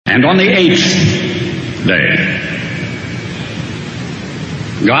And on the 8th day,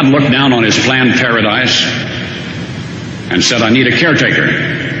 God looked down on his planned paradise and said, I need a caretaker.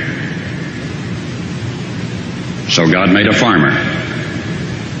 So God made a farmer.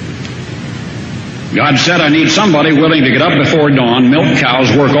 God said, I need somebody willing to get up before dawn, milk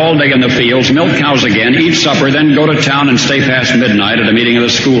cows, work all day in the fields, milk cows again, eat supper, then go to town and stay past midnight at a meeting of the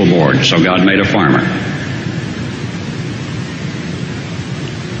school board. So God made a farmer.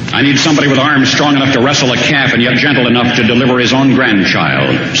 I need somebody with arms strong enough to wrestle a calf and yet gentle enough to deliver his own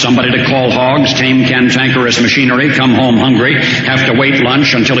grandchild. Somebody to call hogs, tame cantankerous machinery, come home hungry, have to wait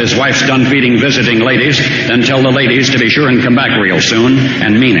lunch until his wife's done feeding visiting ladies, then tell the ladies to be sure and come back real soon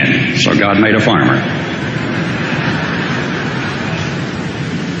and mean it. So God made a farmer.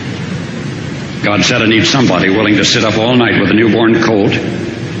 God said, I need somebody willing to sit up all night with a newborn colt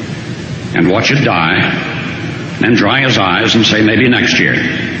and watch it die, then dry his eyes and say, maybe next year.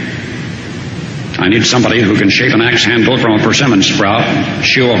 I need somebody who can shape an axe handle from a persimmon sprout,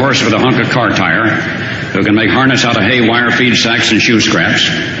 shoe a horse with a hunk of car tire, who can make harness out of hay, wire, feed sacks, and shoe scraps,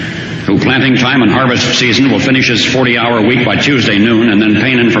 who planting time and harvest season will finish his 40-hour week by Tuesday noon, and then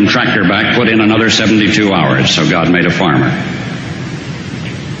painin' from tractor back put in another 72 hours. So God made a farmer.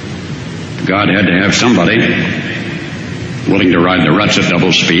 God had to have somebody willing to ride the ruts at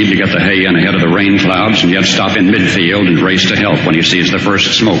double speed to get the hay in ahead of the rain clouds and yet stop in midfield and race to help when he sees the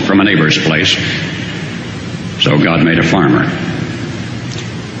first smoke from a neighbor's place. So God made a farmer.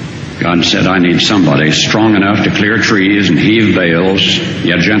 God said, I need somebody strong enough to clear trees and heave bales,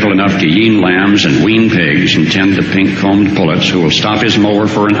 yet gentle enough to yean lambs and wean pigs and tend the pink-combed pullets, who will stop his mower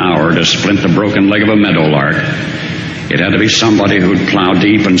for an hour to splint the broken leg of a meadowlark. It had to be somebody who'd plow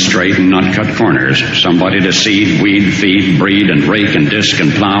deep and straight and not cut corners. Somebody to seed, weed, feed, breed, and rake and disc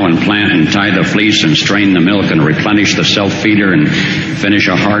and plow and plant and tie the fleece and strain the milk and replenish the self-feeder and finish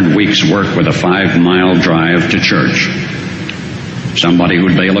a hard week's work with a 5-mile drive to church. Somebody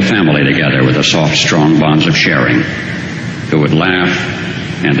who'd bail a family together with the soft, strong bonds of sharing, who would laugh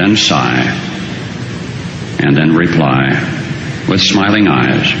and then sigh and then reply with smiling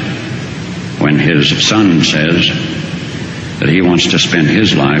eyes when his son says that he wants to spend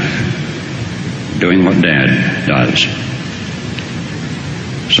his life doing what Dad does.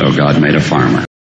 So God made a farmer.